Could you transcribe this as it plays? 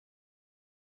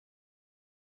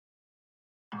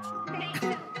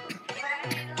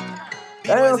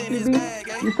Damn,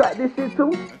 CB, you shot this shit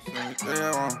too?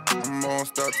 I'm on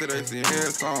start till they see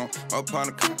Headstones up on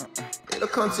the It'll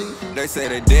come to you. They say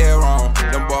they dead wrong.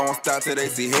 Them boys won't stop till they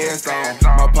see Headstones.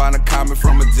 My partner comment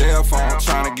from a jail phone,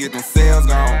 trying to get them sales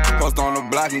gone. Post on the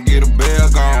block and get a bail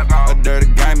gone. A dirty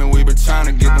game and we been trying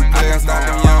to get them players stop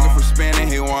them younger from spinning.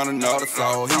 He want another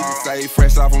soul. He just say he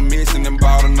fresh off a mission and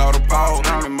bought another pole.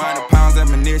 And money pounds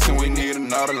ammunition, we need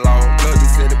another load. Look,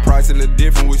 just said the price a little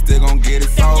different, we still gon' get it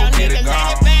sold. Get it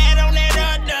gone. Bad on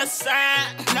that other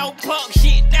side. No punk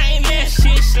shit, they ain't let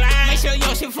shit slide. Make sure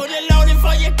your shit fully loaded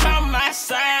before you come my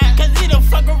side. Cause it'll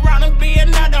fuck around and be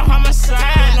another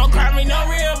homicide. No crime in no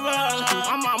river.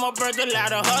 My mama birthed a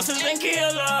lot of hustlers and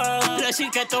killers. Plus she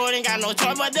could throw it, ain't got no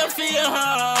choice but to feel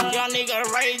her. Y'all nigga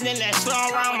raised in that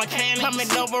slum around my Canon. Coming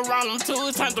over around them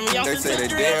two times, them youngsters. They say they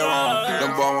dead wrong.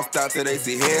 Them boys won't stop till they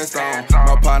see Headstones.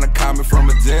 My partner comment from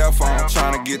a jail phone,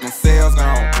 trying to get them sales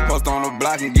gone. Post on the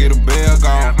block and get a bail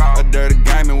gone. A dirty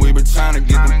game and we been trying to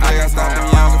get them players stop them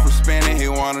younger from spinning. He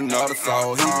want another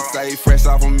soul. He just say he fresh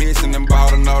off a mission and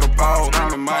bought another pole.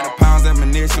 And money pounds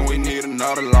ammunition, we need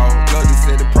another load. Look, just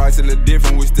said the price a little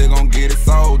different, we still gon' get it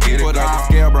sold. Get it put up the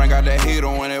scale, bring out that heater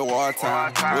when it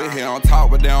wartime. We here on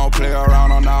top, but they don't play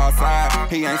around on our side.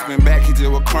 He ain't spin back, he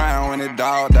just was crying when his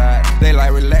dog died. They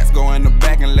like relax, go in the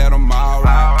back and let them all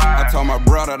ride. I told my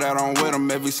brother that I'm with him,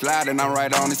 if we slide, and I'm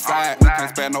right on his side. We can't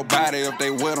spare nobody, if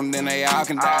they with him, then they all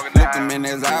can die. Looked him in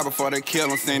his eye before they kill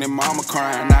him, seen his mama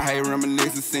crying. I hate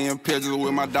reminiscing, seeing pictures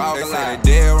with my dog. They say they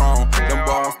dead wrong. Them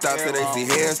boys won't stop till they see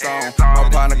Headstones. My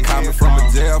partner comment from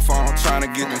a jail phone, trying to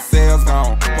get them sales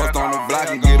gone. Post on the block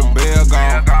and get a bail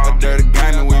gone. A dirty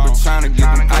game and we been trying to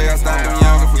get them players stop them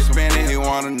younger from spinning. He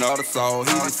want another soul.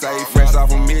 He just say he fresh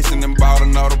off a mission and bought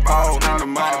another pole. And the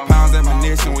money pounds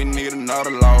ammunition, we need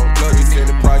another load. Look, he said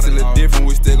the price a little different,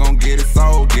 we still gon' get it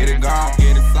sold. Get it gone.